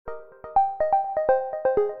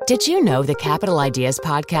Did you know the Capital Ideas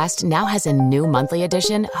podcast now has a new monthly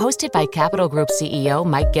edition hosted by Capital Group CEO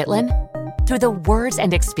Mike Gitlin? Through the words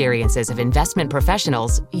and experiences of investment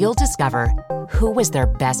professionals, you'll discover who was their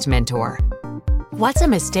best mentor, what's a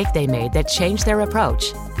mistake they made that changed their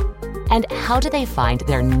approach, and how do they find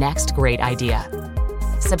their next great idea.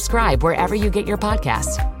 Subscribe wherever you get your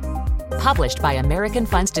podcasts. Published by American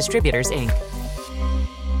Funds Distributors, Inc.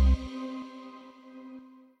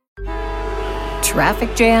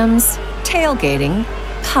 Traffic jams, tailgating,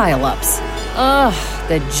 pile-ups. Ugh,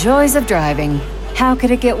 the joys of driving. How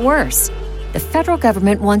could it get worse? The federal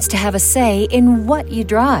government wants to have a say in what you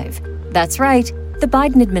drive. That's right. The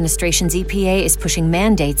Biden administration's EPA is pushing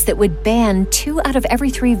mandates that would ban 2 out of every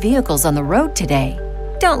 3 vehicles on the road today.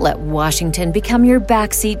 Don't let Washington become your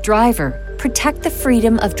backseat driver. Protect the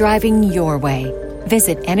freedom of driving your way.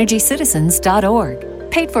 Visit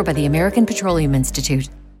EnergyCitizens.org. Paid for by the American Petroleum Institute.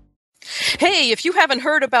 Hey, if you haven't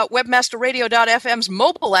heard about WebmasterRadio.fm's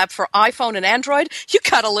mobile app for iPhone and Android, you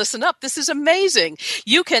gotta listen up. This is amazing.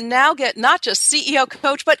 You can now get not just CEO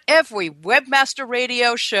Coach, but every Webmaster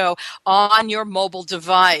Radio show on your mobile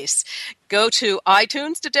device. Go to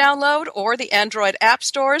iTunes to download or the Android app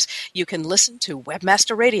stores. You can listen to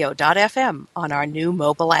WebmasterRadio.fm on our new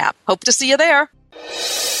mobile app. Hope to see you there.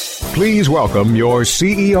 Please welcome your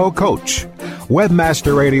CEO Coach.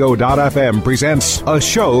 WebmasterRadio.fm presents a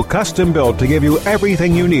show custom built to give you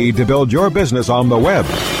everything you need to build your business on the web.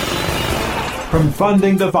 From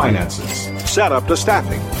funding to finances, setup to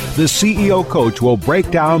staffing, the CEO Coach will break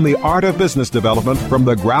down the art of business development from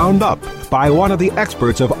the ground up by one of the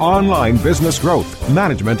experts of online business growth,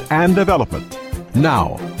 management, and development.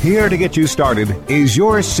 Now, here to get you started is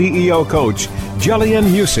your CEO Coach, Jillian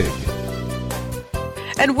Muessig.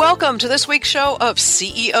 And welcome to this week's show of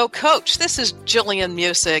CEO Coach. This is Jillian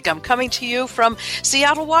Muessig. I'm coming to you from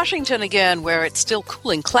Seattle, Washington again, where it's still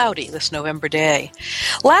cool and cloudy this November day.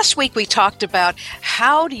 Last week we talked about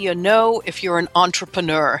how do you know if you're an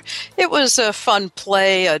entrepreneur. It was a fun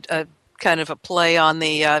play, a kind of a play on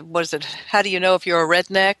the, how do you know if you're a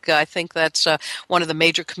redneck? I think that's one of the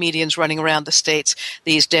major comedians running around the States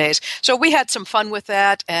these days. So we had some fun with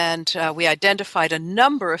that, and we identified a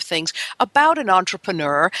number of things about an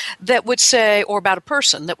entrepreneur that would say, or about a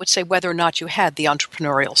person that would say whether or not you had the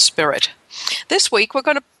entrepreneurial spirit. This week, we're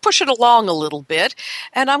going to push it along a little bit,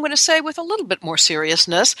 and I'm going to say with a little bit more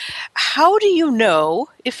seriousness, how do you know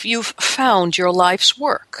if you've found your life's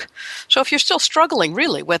work? So if you're still struggling,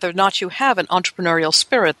 really, whether or not you have an entrepreneurial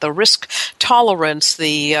spirit, the risk tolerance,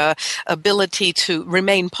 the ability to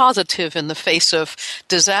remain positive in the face of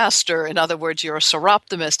disaster, in other words, you're a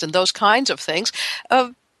seroptimist and those kinds of things,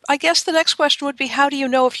 I guess the next question would be, how do you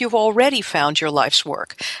know if you've already found your life's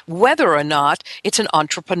work, whether or not it's an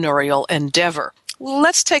entrepreneurial endeavor?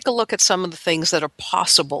 Let's take a look at some of the things that are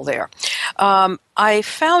possible there. I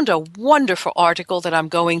found a wonderful article that I'm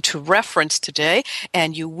going to reference today,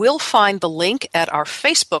 and you will find the link at our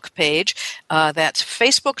Facebook page. That's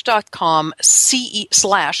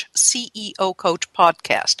facebook.com/CEO Coach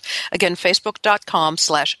Podcast. Again,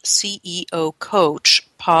 facebook.com/CEO Coach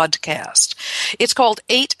Podcast. It's called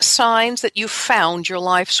 8 Signs That You Found Your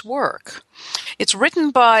Life's Work. It's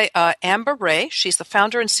written by Amber Ray. She's the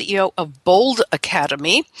founder and CEO of Bold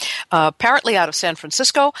Academy, apparently out of San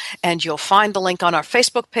Francisco, and you'll find the link on our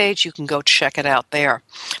Facebook page. You can go check it out there.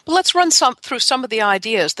 But let's run through some of the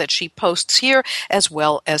ideas that she posts here, as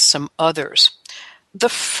well as some others. The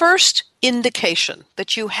first indication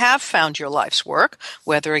that you have found your life's work,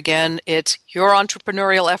 whether, again, it's your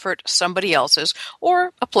entrepreneurial effort, somebody else's,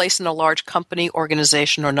 or a place in a large company,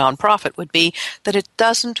 organization, or nonprofit, would be that it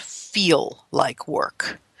doesn't feel like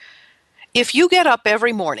work. If you get up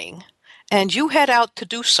every morning and you head out to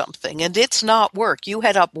do something and it's not work, you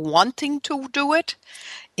head up wanting to do it,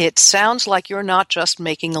 it sounds like you're not just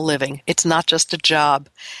making a living. It's not just a job.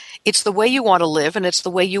 It's the way you want to live, and it's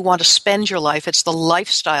the way you want to spend your life. It's the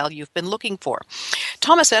lifestyle you've been looking for.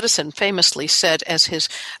 Thomas Edison famously said, as his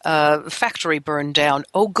factory burned down,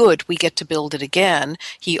 "Oh, good, we get to build it again."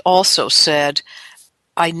 He also said,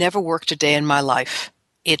 "I never worked a day in my life.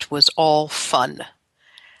 It was all fun."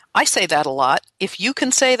 I say that a lot. If you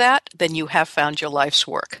can say that, then you have found your life's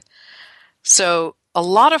work. So a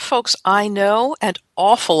lot of folks I know, and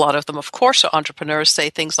awful lot of them, of course, are entrepreneurs,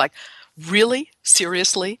 say things like, "Really?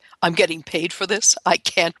 Seriously? I'm getting paid for this? I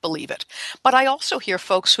can't believe it." But I also hear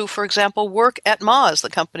folks who, for example, work at Moz, the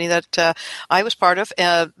company that I was part of,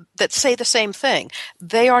 that say the same thing.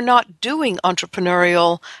 They are not doing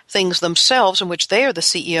entrepreneurial things themselves in which they are the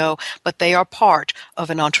CEO, but they are part of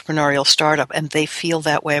an entrepreneurial startup, and they feel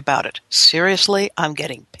that way about it. Seriously? I'm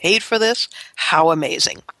getting paid for this? How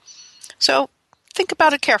amazing. So think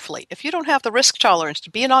about it carefully. If you don't have the risk tolerance to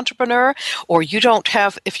be an entrepreneur, or you don't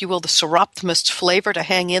have, if you will, the seroptimist flavor to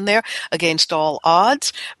hang in there against all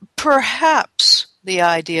odds, perhaps the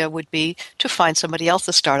idea would be to find somebody else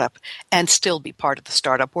to start up and still be part of the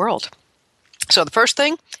startup world. So the first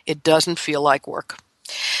thing, it doesn't feel like work.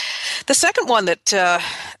 The second one that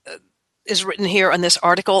is written here in this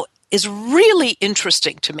article is really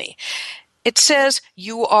interesting to me. It says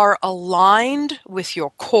you are aligned with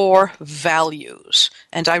your core values.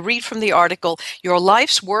 And I read from the article, your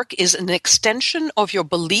life's work is an extension of your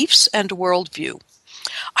beliefs and worldview.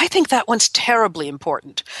 I think that one's terribly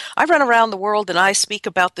important. I run around the world and I speak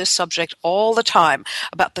about this subject all the time,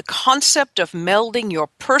 about the concept of melding your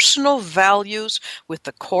personal values with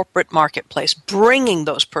the corporate marketplace, bringing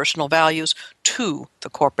those personal values to the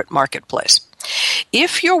corporate marketplace.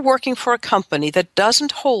 If you're working for a company that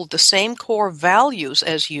doesn't hold the same core values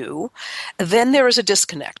as you, then there is a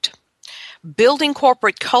disconnect. Building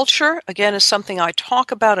corporate culture, again, is something I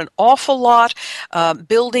talk about an awful lot.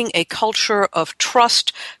 Building a culture of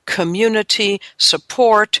trust, community,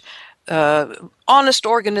 support, honest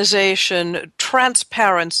organization,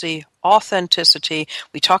 transparency, authenticity.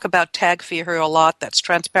 We talk about TAG here a lot. That's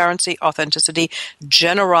transparency, authenticity,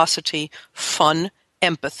 generosity, fun,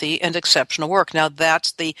 empathy, and exceptional work. Now,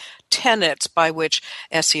 that's the tenets by which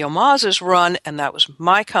SEO Moz is run, and that was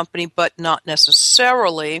my company, but not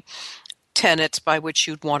necessarily tenets by which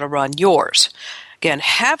you'd want to run yours. Again,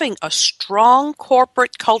 having a strong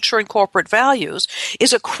corporate culture and corporate values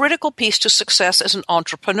is a critical piece to success as an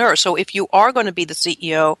entrepreneur. So if you are going to be the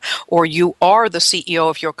CEO or you are the CEO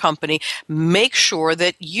of your company, make sure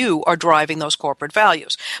that you are driving those corporate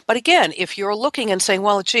values. But again, if you're looking and saying,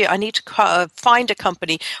 well, gee, I need to find a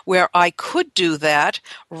company where I could do that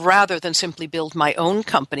rather than simply build my own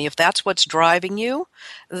company, if that's what's driving you,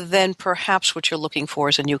 then perhaps what you're looking for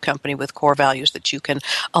is a new company with core values that you can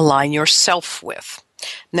align yourself with.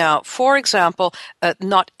 Now, for example,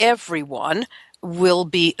 not everyone will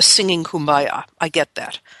be singing Kumbaya. I get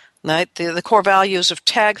that. Right? The core values of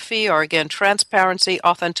TAGFI are, again, transparency,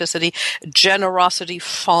 authenticity, generosity,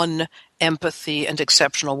 fun, empathy, and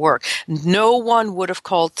exceptional work. No one would have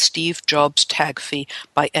called Steve Jobs TAGFI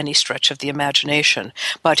by any stretch of the imagination,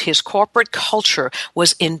 but his corporate culture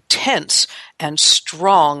was intense and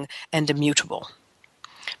strong and immutable.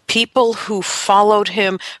 People who followed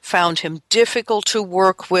him found him difficult to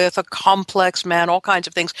work with, a complex man, all kinds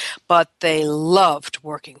of things, but they loved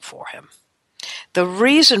working for him. The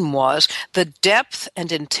reason was the depth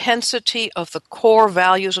and intensity of the core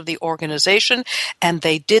values of the organization, and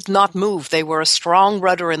they did not move. They were a strong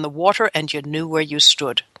rudder in the water, and you knew where you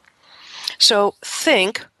stood. So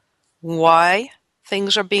think why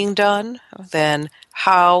things are being done, then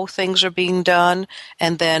how things are being done,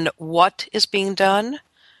 and then what is being done.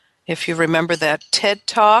 If you remember that TED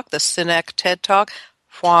Talk, the Sinek TED Talk,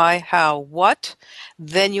 why, how, what,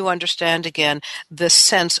 then you understand again the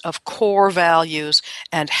sense of core values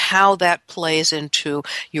and how that plays into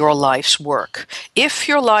your life's work. If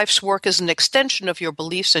your life's work is an extension of your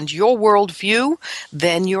beliefs and your worldview,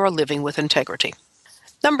 then you're living with integrity.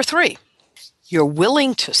 Number 3, you're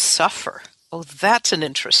willing to suffer. Oh, that's an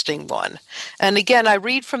interesting one. And again, I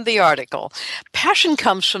read from the article. Passion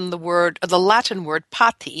comes from the Latin word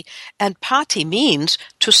pati, and pati means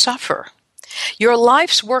to suffer. Your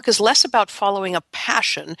life's work is less about following a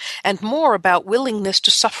passion and more about willingness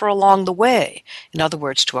to suffer along the way. In other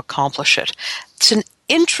words, to accomplish it. It's an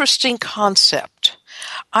interesting concept.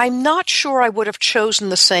 I'm not sure I would have chosen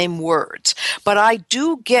the same words, but I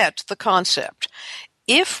do get the concept.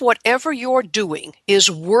 If whatever you're doing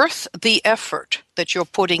is worth the effort that you're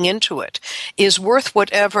putting into it, is worth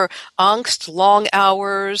whatever angst, long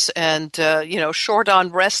hours, and short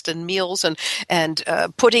on rest and meals, and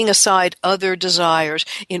putting aside other desires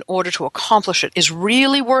in order to accomplish it, is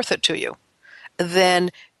really worth it to you, then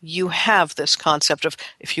you have this concept of,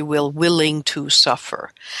 if you will, willing to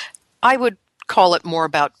suffer. I would call it more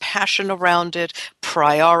about passion around it,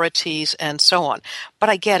 priorities, and so on. But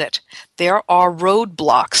I get it. There are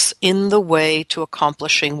roadblocks in the way to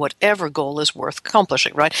accomplishing whatever goal is worth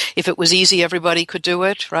accomplishing, right? If it was easy, everybody could do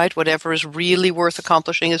it, right? Whatever is really worth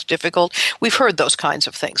accomplishing is difficult. We've heard those kinds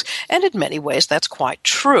of things. And in many ways, that's quite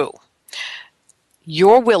true.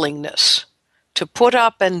 Your willingness to put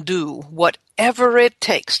up and do whatever it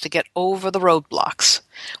takes to get over the roadblocks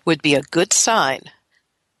would be a good sign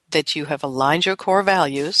that you have aligned your core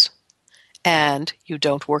values and you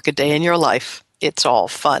don't work a day in your life. It's all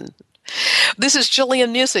fun. This is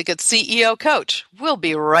Gillian Muessig at CEO Coach. We'll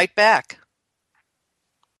be right back.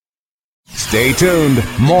 Stay tuned.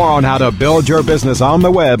 More on how to build your business on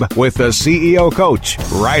the web with the CEO Coach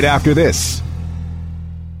right after this.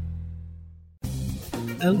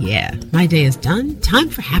 Oh yeah, my day is done. Time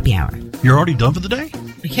for happy hour. You're already done for the day?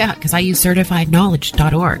 Yeah, because I use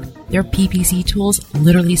CertifiedKnowledge.org. Their PPC tools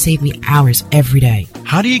literally save me hours every day.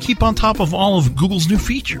 How do you keep on top of all of Google's new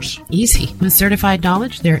features? Easy. With Certified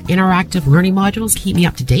Knowledge, their interactive learning modules keep me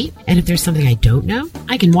up to date. And if there's something I don't know,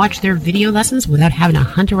 I can watch their video lessons without having to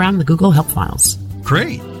hunt around the Google Help files.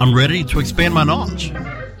 Great. I'm ready to expand my knowledge.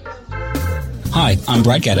 Hi, I'm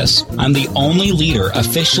Brad Geddes. I'm the only leader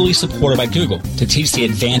officially supported by Google to teach the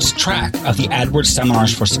advanced track of the AdWords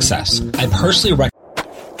Seminars for Success. I personally recommend.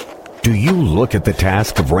 Do you look at the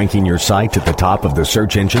task of ranking your site at the top of the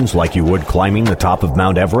search engines like you would climbing the top of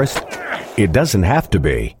Mount Everest? It doesn't have to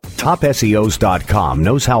be. TopSEOs.com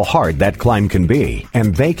knows how hard that climb can be,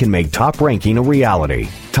 and they can make top ranking a reality.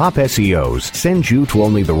 Top SEOs sends you to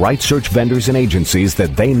only the right search vendors and agencies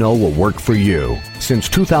that they know will work for you. Since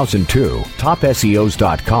 2002,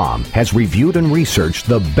 TopSEOs.com has reviewed and researched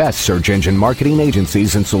the best search engine marketing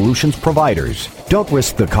agencies and solutions providers. Don't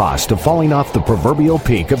risk the cost of falling off the proverbial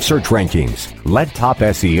peak of search rankings. Let Top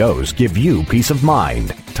SEOs give you peace of mind.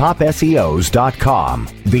 TopSEOs.com,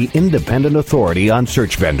 the independent authority on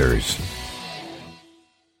search vendors.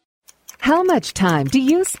 How much time do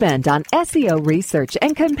you spend on SEO research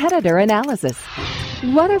and competitor analysis?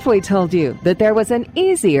 What if we told you that there was an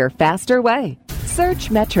easier, faster way?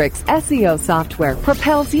 Searchmetrics SEO software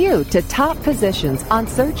propels you to top positions on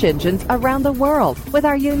search engines around the world with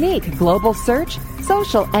our unique global search,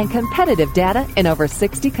 social, and competitive data in over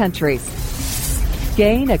 60 countries.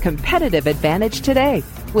 Gain a competitive advantage today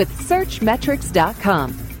with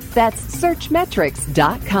Searchmetrics.com. That's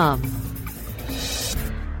Searchmetrics.com.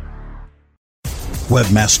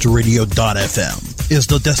 Webmasterradio.fm is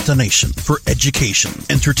the destination for education,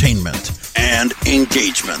 entertainment, and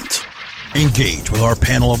engagement. Engage with our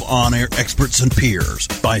panel of on-air experts and peers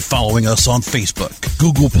by following us on Facebook,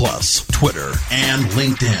 Google+, Twitter, and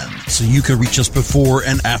LinkedIn, so you can reach us before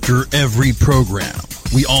and after every program.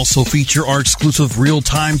 We also feature our exclusive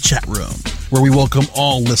real-time chat room, where we welcome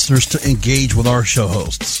all listeners to engage with our show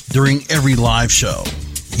hosts during every live show.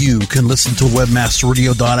 You can listen to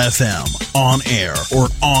webmasterradio.fm on air or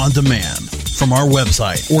on demand from our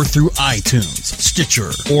website or through iTunes,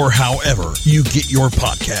 Stitcher, or however you get your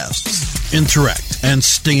podcasts. Interact and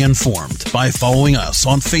stay informed by following us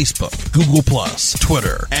on Facebook, Google+,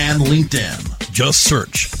 Twitter, and LinkedIn. Just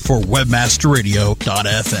search for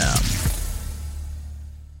webmasterradio.fm.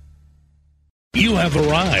 You have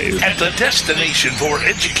arrived at the destination for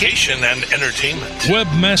education and entertainment.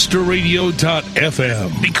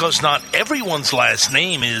 Webmasterradio.fm. Because not everyone's last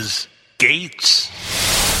name is Gates.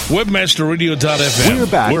 Webmasterradio.fm. We're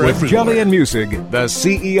back with Jillian Muessig, the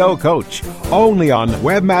CEO Coach, only on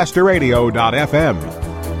Webmasterradio.fm.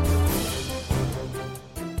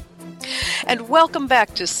 And welcome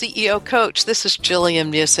back to CEO Coach. This is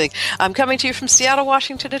Jillian Muessig. I'm coming to you from Seattle,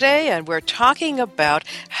 Washington today, and we're talking about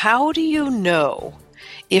how do you know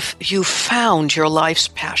if you found your life's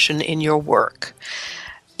passion in your work.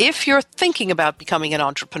 If you're thinking about becoming an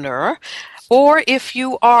entrepreneur, or if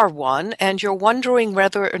you are one and you're wondering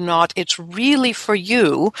whether or not it's really for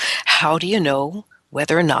you, how do you know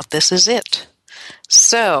whether or not this is it?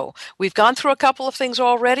 So, we've gone through a couple of things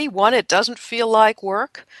already. One, it doesn't feel like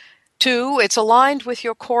work. Two, it's aligned with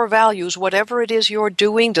your core values. Whatever it is you're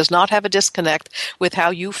doing does not have a disconnect with how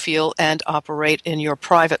you feel and operate in your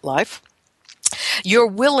private life. You're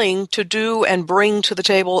willing to do and bring to the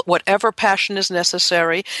table whatever passion is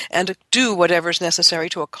necessary and to do whatever is necessary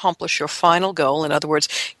to accomplish your final goal. In other words,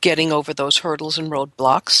 getting over those hurdles and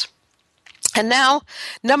roadblocks. And now,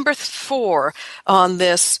 number 4 on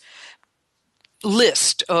this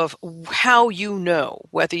list of how you know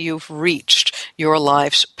whether you've reached your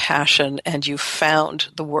life's passion and you found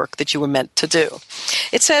the work that you were meant to do.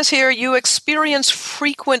 It says here, you experience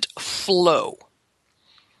frequent flow.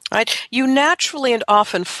 Right? You naturally and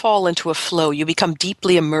often fall into a flow. You become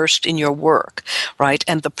deeply immersed in your work, right,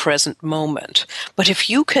 and the present moment. But if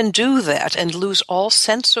you can do that and lose all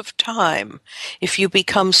sense of time, if you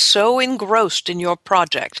become so engrossed in your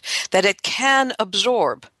project that it can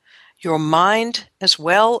absorb your mind as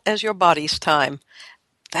well as your body's time,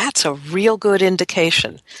 that's a real good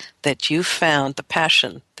indication that you found the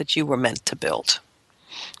passion that you were meant to build.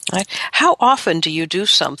 Right? How often do you do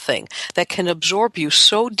something that can absorb you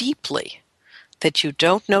so deeply that you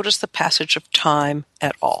don't notice the passage of time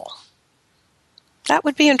at all? That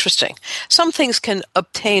would be interesting. Some things can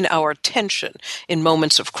obtain our attention. In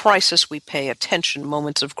moments of crisis, we pay attention.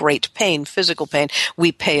 Moments of great pain, physical pain,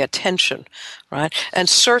 we pay attention, right? And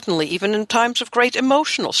certainly, even in times of great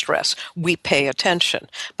emotional stress, we pay attention.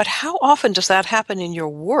 But how often does that happen in your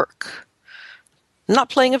work? Not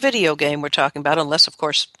playing a video game we're talking about, unless, of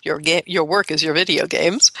course, your work is your video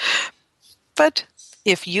games. But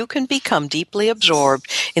if you can become deeply absorbed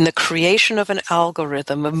in the creation of an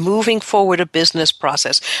algorithm, of moving forward a business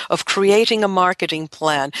process, of creating a marketing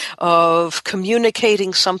plan, of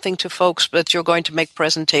communicating something to folks that you're going to make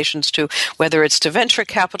presentations to, whether it's to venture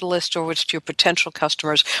capitalists or it's to your potential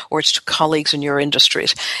customers or it's to colleagues in your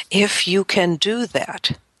industries, if you can do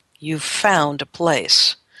that, you've found a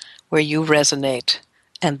place where you resonate,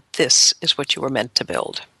 and this is what you were meant to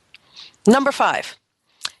build. Number 5.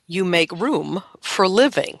 You make room for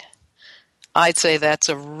living. I'd say that's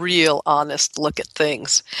a real honest look at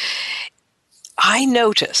things. I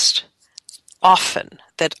noticed often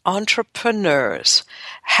that entrepreneurs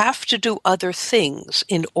have to do other things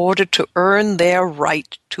in order to earn their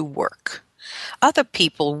right to work. Other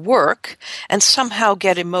people work and somehow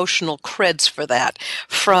get emotional creds for that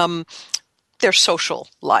from their social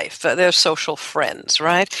life, their social friends,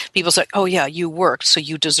 right? People say, oh yeah, you worked, so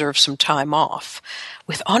you deserve some time off.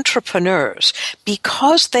 With entrepreneurs,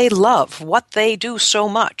 because they love what they do so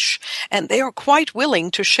much, and they are quite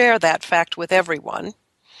willing to share that fact with everyone,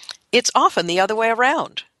 it's often the other way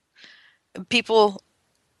around. People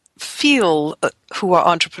feel who are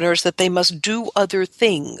entrepreneurs that they must do other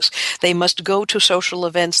things. They must go to social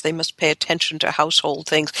events. They must pay attention to household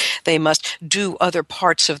things. They must do other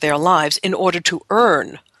parts of their lives in order to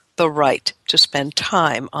earn the right to spend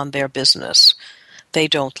time on their business. They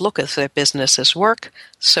don't look at their business as work,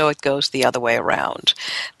 so it goes the other way around.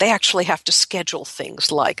 They actually have to schedule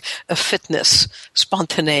things like a fitness,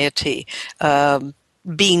 spontaneity,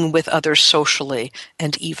 being with others socially,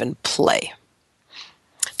 and even play.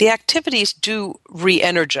 The activities do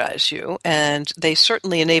re-energize you, and they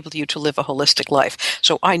certainly enable you to live a holistic life.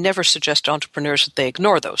 So I never suggest to entrepreneurs that they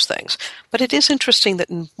ignore those things. But it is interesting that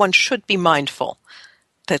one should be mindful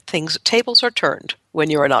that tables are turned when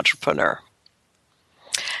you're an entrepreneur.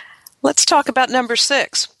 Let's talk about number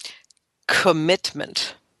 6.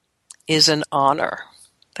 Commitment is an honor.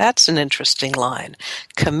 That's an interesting line.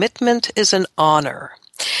 Commitment is an honor.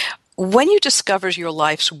 When you discover your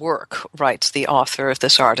life's work, writes the author of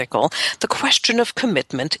this article, the question of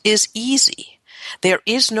commitment is easy. There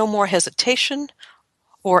is no more hesitation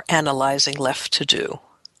or analyzing left to do.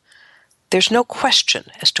 There's no question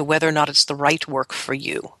as to whether or not it's the right work for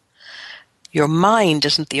you. Your mind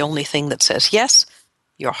isn't the only thing that says yes.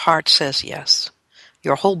 Your heart says yes.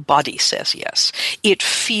 Your whole body says yes. It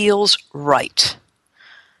feels right.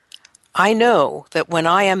 I know that when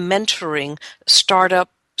I am mentoring startup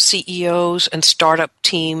CEOs and startup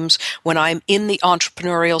teams, when I'm in the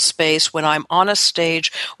entrepreneurial space, when I'm on a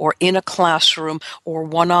stage or in a classroom or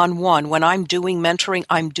one-on-one, when I'm doing mentoring,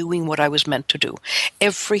 I'm doing what I was meant to do.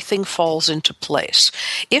 Everything falls into place.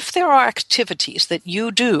 If there are activities that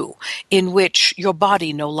you do in which your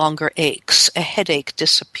body no longer aches, a headache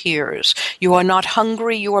disappears, you are not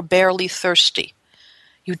hungry, you are barely thirsty,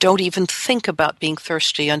 you don't even think about being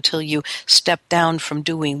thirsty until you step down from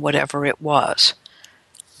doing whatever it was.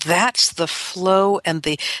 That's the flow and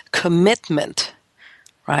the commitment,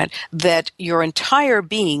 right, that your entire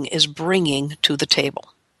being is bringing to the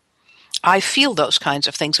table. I feel those kinds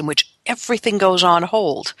of things in which everything goes on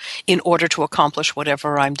hold in order to accomplish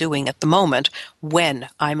whatever I'm doing at the moment when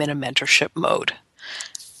I'm in a mentorship mode.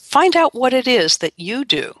 Find out what it is that you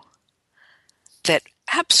do that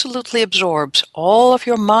absolutely absorbs all of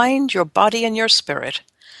your mind, your body, and your spirit,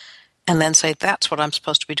 and then say, that's what I'm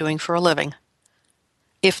supposed to be doing for a living.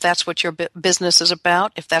 If that's what your business is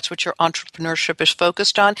about, if that's what your entrepreneurship is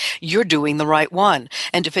focused on, you're doing the right one.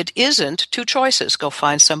 And if it isn't, 2 choices. Go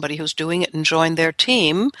find somebody who's doing it and join their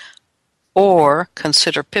team, or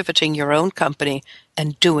consider pivoting your own company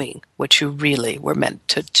and doing what you really were meant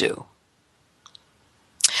to do.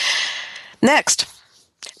 Next,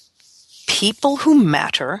 people who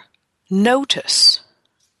matter notice.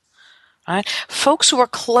 Right? Folks who are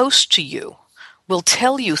close to you will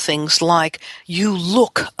tell you things like, you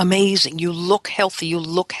look amazing, you look healthy, you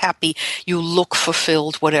look happy, you look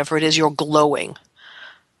fulfilled, whatever it is, you're glowing.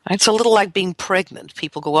 It's a little like being pregnant.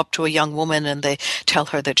 People go up to a young woman and they tell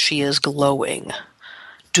her that she is glowing.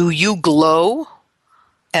 Do you glow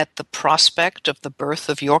at the prospect of the birth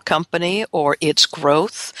of your company or its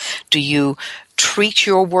growth? Do you treat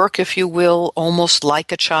your work, if you will, almost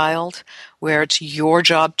like a child, where it's your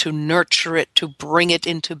job to nurture it, to bring it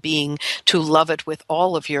into being, to love it with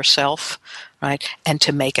all of yourself, right, and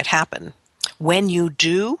to make it happen? When you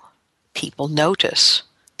do, people notice.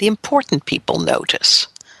 The important people notice.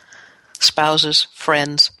 Spouses,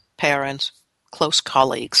 friends, parents, close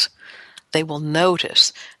colleagues. They will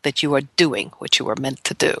notice that you are doing what you were meant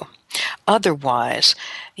to do. Otherwise,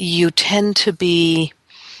 you tend to be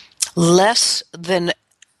less than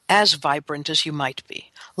as vibrant as you might be,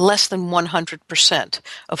 less than 100%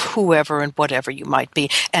 of whoever and whatever you might be,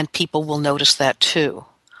 and people will notice that too.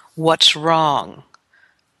 What's wrong?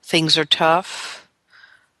 Things are tough?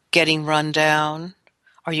 Getting run down?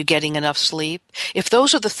 Are you getting enough sleep? If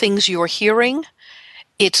those are the things you're hearing,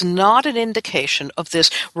 it's not an indication of this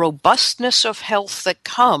robustness of health that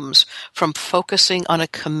comes from focusing on a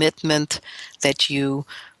commitment that you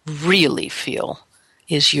really feel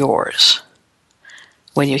is yours.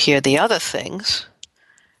 When you hear the other things,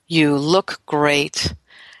 you look great,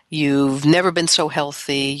 you've never been so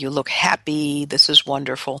healthy, you look happy, this is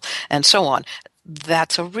wonderful, and so on.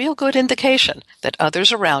 That's a real good indication that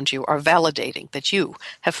others around you are validating that you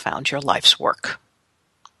have found your life's work.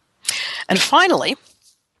 And finally,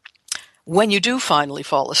 when you do finally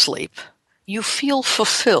fall asleep, you feel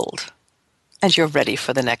fulfilled and you're ready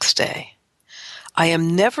for the next day. I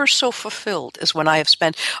am never so fulfilled as when I have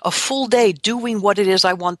spent a full day doing what it is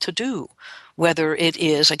I want to do, whether it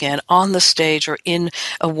is, again, on the stage or in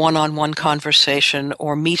a one-on-one conversation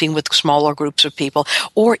or meeting with smaller groups of people,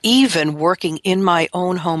 or even working in my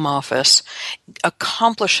own home office,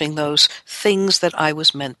 accomplishing those things that I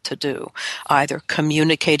was meant to do, either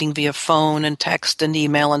communicating via phone and text and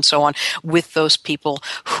email and so on with those people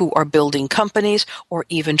who are building companies, or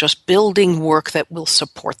even just building work that will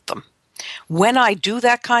support them. When I do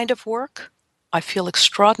that kind of work, I feel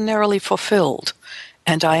extraordinarily fulfilled,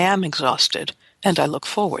 and I am exhausted, and I look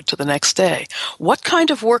forward to the next day. What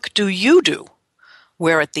kind of work do you do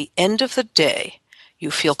where at the end of the day you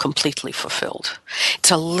feel completely fulfilled? It's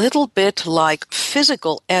a little bit like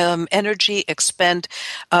physical energy expended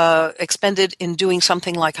in doing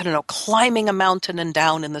something like, climbing a mountain and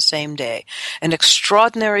down in the same day. An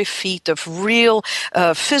extraordinary feat of real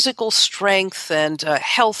physical strength and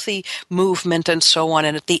healthy movement and so on.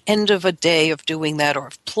 And at the end of a day of doing that, or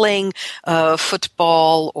of playing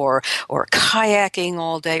football or kayaking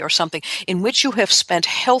all day or something, in which you have spent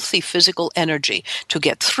healthy physical energy to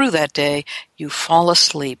get through that day, you fall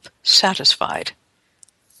asleep satisfied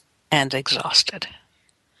and exhausted.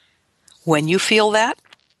 When you feel that,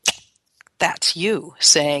 that's you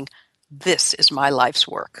saying, this is my life's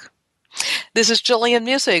work. This is Jillian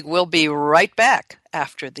Muessig. We'll be right back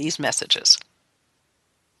after these messages.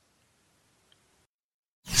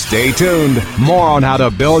 Stay tuned. More on how to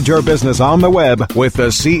build your business on the web with the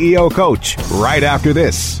CEO Coach right after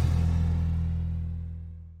this.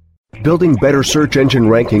 Building better search engine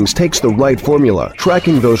rankings takes the right formula.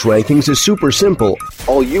 Tracking those rankings is super simple.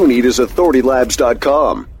 All you need is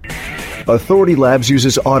authoritylabs.com. Authority Labs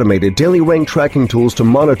uses automated daily rank tracking tools to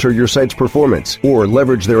monitor your site's performance, or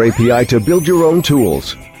leverage their API to build your own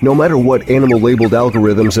tools. No matter what animal-labeled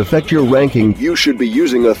algorithms affect your ranking, you should be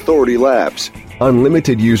using Authority Labs.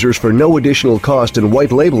 Unlimited users for no additional cost and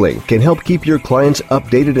white labeling can help keep your clients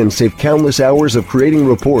updated and save countless hours of creating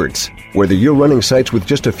reports. Whether you're running sites with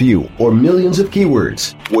just a few or millions of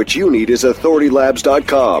keywords, what you need is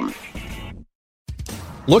authoritylabs.com.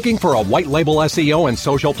 Looking for a white label SEO and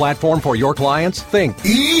social platform for your clients? Think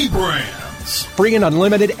eBrands. Free and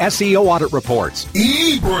unlimited SEO audit reports.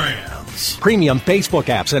 eBrands. Premium Facebook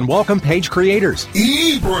apps and welcome page creators.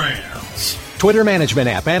 eBrands. Twitter management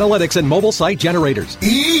app, analytics, and mobile site generators.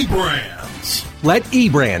 eBrands. Let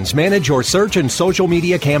eBrands manage your search and social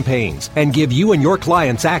media campaigns and give you and your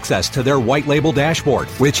clients access to their white label dashboard,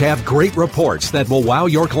 which have great reports that will wow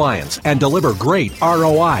your clients and deliver great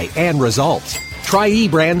ROI and results. Try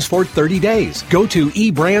eBrands for 30 days. Go to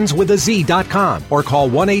eBrandsWithAZ.com or call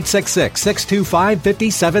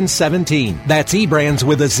 1-866-625-5717. That's eBrands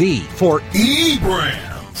with a Z for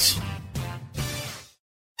eBrands.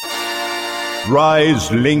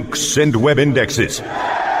 Rise links and web indexes.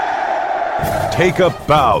 Take a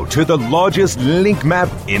bow to the largest link map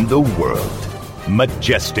in the world.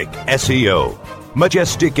 Majestic SEO.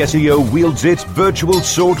 Majestic SEO wields its virtual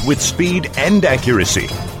sword with speed and accuracy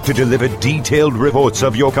to deliver detailed reports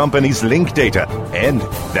of your company's link data and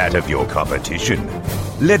that of your competition.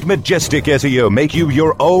 Let Majestic SEO make you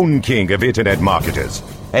your own king of internet marketers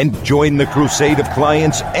and join the crusade of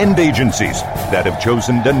clients and agencies that have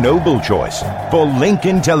chosen the noble choice for link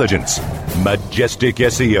intelligence.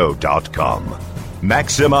 MajesticSEO.com.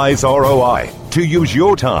 Maximize ROI to use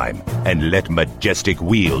your time and let Majestic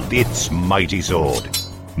wield its mighty sword.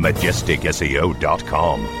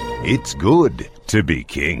 MajesticSEO.com. It's good to be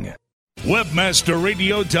king.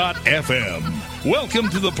 WebmasterRadio.fm. Welcome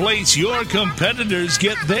to the place your competitors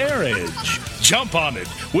get their edge. Jump on it.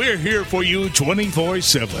 We're here for you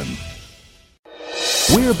 24/7.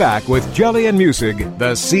 We're back with Jillian Muessig,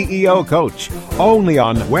 the CEO Coach, only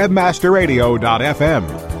on WebmasterRadio.fm.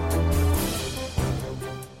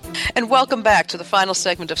 And welcome back to the final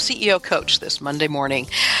segment of CEO Coach this Monday morning.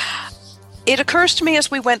 It occurs to me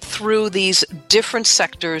as we went through these different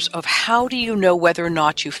sectors of how do you know whether or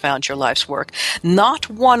not you found your life's work, not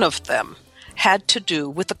one of them had to do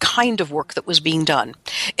with the kind of work that was being done.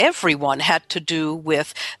 Everyone had to do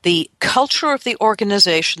with the culture of the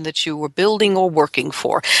organization that you were building or working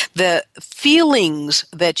for, the feelings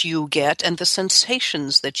that you get and the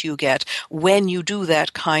sensations that you get when you do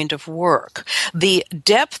that kind of work, the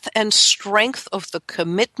depth and strength of the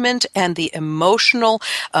commitment and the emotional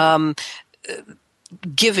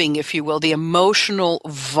giving, if you will, the emotional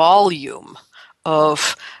volume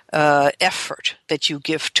of effort that you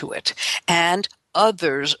give to it, and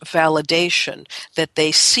others' validation that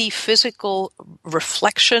they see physical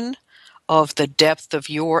reflection of the depth of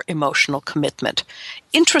your emotional commitment.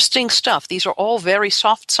 Interesting stuff. These are all very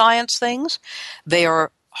soft science things. They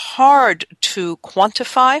are hard to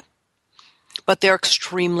quantify, but they're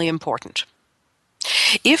extremely important.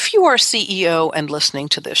 If you are CEO and listening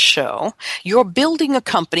to this show, you're building a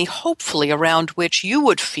company hopefully around which you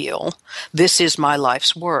would feel, this is my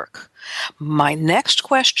life's work. My next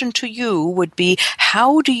question to you would be,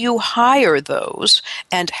 how do you hire those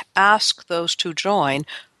and ask those to join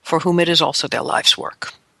for whom it is also their life's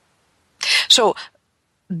work? So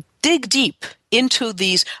dig deep into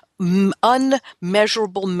these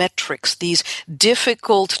unmeasurable metrics, these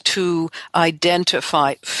difficult to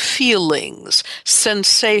identify feelings,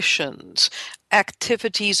 sensations,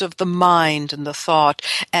 activities of the mind and the thought,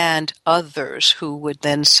 and others who would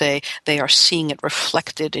then say they are seeing it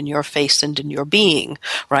reflected in your face and in your being,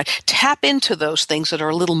 right? Tap into those things that are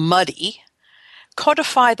a little muddy,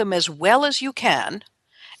 codify them as well as you can,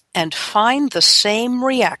 and find the same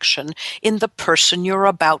reaction in the person you're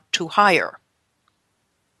about to hire.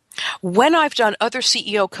 When I've done other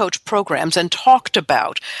CEO Coach programs and talked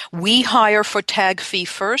about we hire for tag fee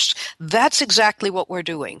first, that's exactly what we're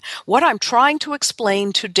doing. What I'm trying to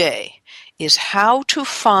explain today is how to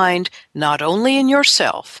find, not only in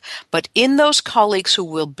yourself, but in those colleagues who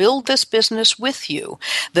will build this business with you,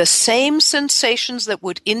 the same sensations that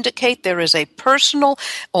would indicate there is a personal,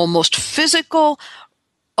 almost physical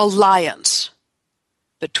alliance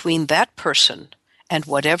between that person and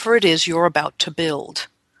whatever it is you're about to build.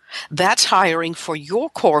 That's hiring for your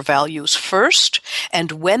core values first,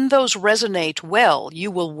 and when those resonate well,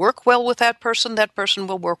 you will work well with that person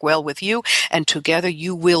will work well with you, and together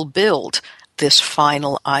you will build this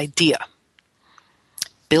final idea.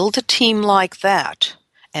 Build a team like that,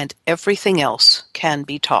 and everything else can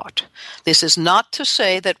be taught. This is not to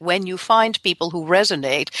say that when you find people who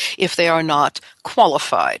resonate, if they are not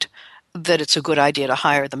qualified, that it's a good idea to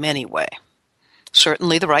hire them anyway.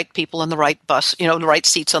 Certainly the right people on the right bus, the right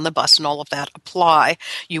seats on the bus and all of that apply.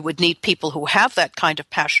 You would need people who have that kind of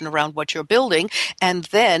passion around what you're building, and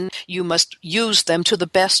then you must use them to the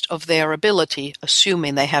best of their ability,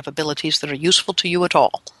 assuming they have abilities that are useful to you at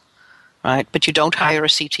all. Right? But you don't hire a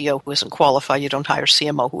CTO who isn't qualified. You don't hire a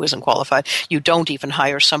CMO who isn't qualified. You don't even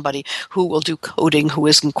hire somebody who will do coding who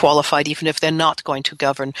isn't qualified, even if they're not going to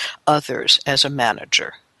govern others as a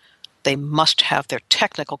manager. They must have their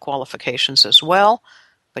technical qualifications as well,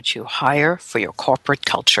 but you hire for your corporate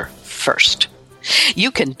culture first. You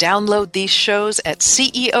can download these shows at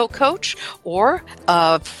CEO Coach or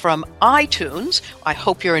from iTunes. I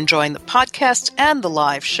hope you're enjoying the podcasts and the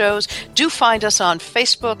live shows. Do find us on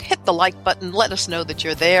Facebook. Hit the like button. Let us know that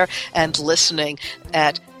you're there and listening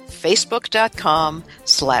at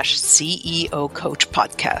facebook.com/CEO Coach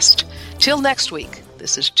Podcast. Till next week,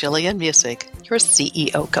 this is Jillian Muessig, your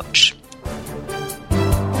CEO Coach.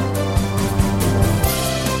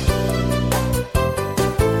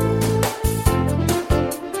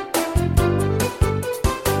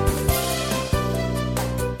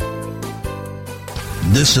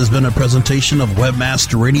 This has been a presentation of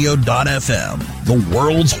WebmasterRadio.fm, the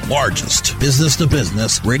world's largest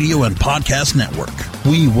business-to-business radio and podcast network.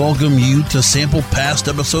 We welcome you to sample past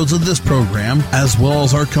episodes of this program, as well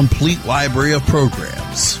as our complete library of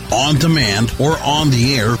programs, on demand or on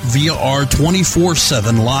the air via our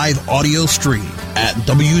 24/7 live audio stream at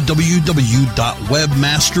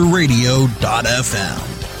www.webmasterradio.fm.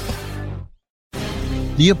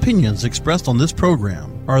 The opinions expressed on this program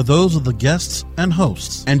are those of the guests and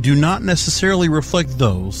hosts and do not necessarily reflect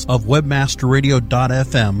those of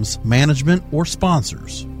WebmasterRadio.fm's management or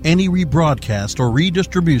sponsors. Any rebroadcast or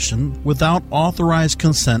redistribution without authorized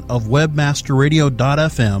consent of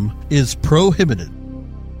WebmasterRadio.fm is prohibited.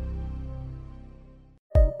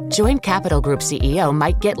 Join Capital Group CEO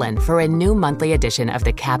Mike Gitlin for a new monthly edition of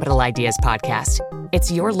the Capital Ideas Podcast.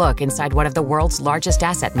 It's your look inside one of the world's largest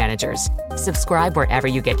asset managers. Subscribe wherever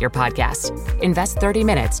you get your podcasts. Invest 30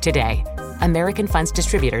 minutes today. American Funds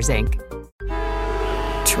Distributors, Inc.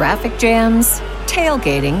 Traffic jams,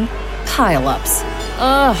 tailgating, pileups.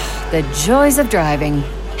 Ugh, the joys of driving.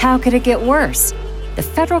 How could it get worse? The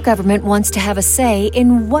federal government wants to have a say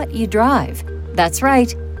in what you drive. That's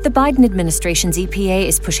right. The Biden administration's EPA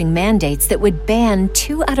is pushing mandates that would ban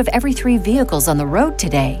 2 out of every 3 vehicles on the road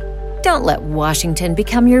today. Don't let Washington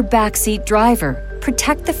become your backseat driver.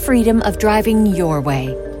 Protect the freedom of driving your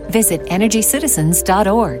way. Visit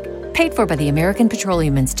EnergyCitizens.org. Paid for by the American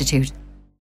Petroleum Institute.